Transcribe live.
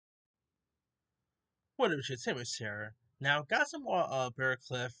What up, shit? Samus here. Now, got some more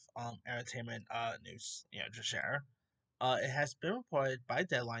Briarcliff entertainment news, to share. It has been reported by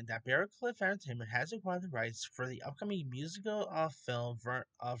Deadline that Briarcliff Entertainment has acquired the rights for the upcoming musical film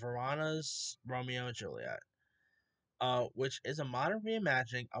Verona's Romeo and Juliet, which is a modern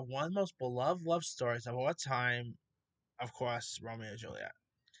reimagining of one of the most beloved love stories of all time, of course, Romeo and Juliet.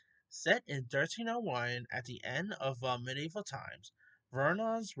 Set in 1301 at the end of medieval times,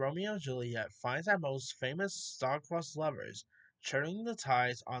 Verona's Romeo and Juliet finds our most famous star-crossed lovers turning the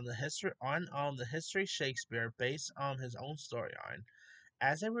tides on the history Shakespeare based on his own storyline,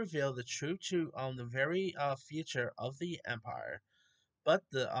 as they reveal the truth to the very future of the empire. But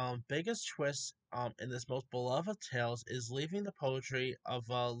the biggest twist in this most beloved of tales is leaving the poetry of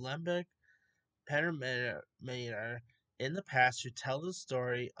limbic Pentameter in the past to tell the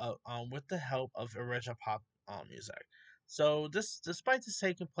story of, with the help of original pop music. So despite this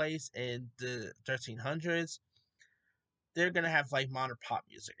taking place in the 1300s, they're gonna have like modern pop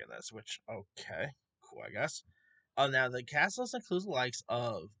music in this, which okay, cool, I guess. Now the cast list includes the likes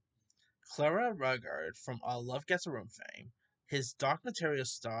of Clara Ruggard from Love Gets a Room fame, his Dark Material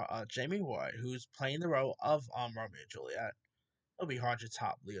star Jamie White, who's playing the role of Romeo and Juliet. It'll be hard to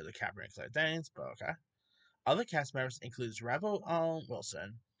top Leo DiCaprio and Claire Danes, but okay. Other cast members includes Rebel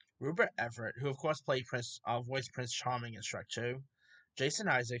Wilson, Rupert Everett, who of course voiced Prince Charming in Shrek 2, Jason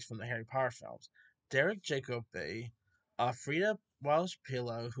Isaacs from the Harry Potter films, Derek Jacobi, Frida Welsh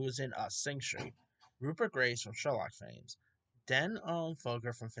Pillow, who was in Sing Street, Rupert Graves from Sherlock fame, Dan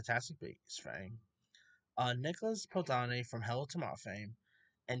Foger from Fantastic Beasts fame, Nicholas Podani from Hello Tomorrow fame,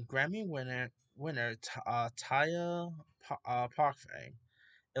 and Grammy winner Taya Park fame.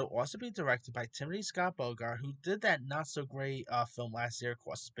 It'll also be directed by Timothy Scott Bogart, who did that not so great film last year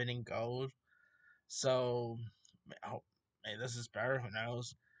called Spinning Gold. So, oh, maybe this is better. Who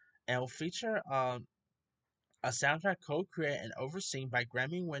knows? And it'll feature a soundtrack co-created and overseen by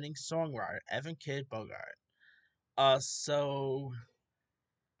Grammy-winning songwriter Evan Kidd Bogart. So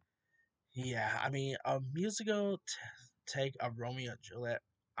yeah, I mean, a musical take of Romeo and Juliet.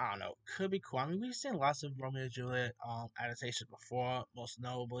 I don't know, could be cool. I mean, we've seen lots of Romeo and Juliet adaptations before, most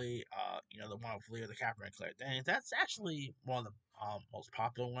notably, the one with Leo DiCaprio and Claire Danes. That's actually one of the most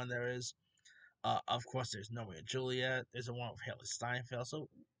popular one there is. Of course, there's Romeo and Juliet. There's a one with Haley Steinfeld. So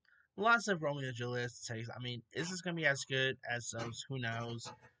lots of Romeo and Juliet takes. I mean, is this gonna be as good as those? Who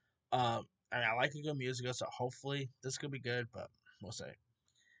knows? I mean, I like a good musical, so hopefully this could be good, but we'll see.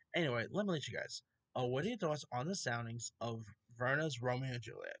 Anyway, let me let you guys. What are your thoughts on the soundings of Verna's Romeo and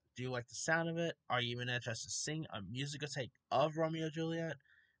Juliet? Do you like the sound of it? Are you even interested in seeing a musical take of Romeo and Juliet?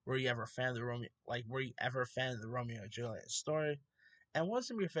 Were you ever a fan of the Romeo? Like, were you ever a fan of the Romeo and Juliet story? And what's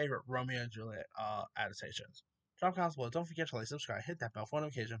some of your favorite Romeo and Juliet adaptations? Drop comments below. Don't forget to like, subscribe, hit that bell for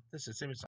notification. This is Timmy.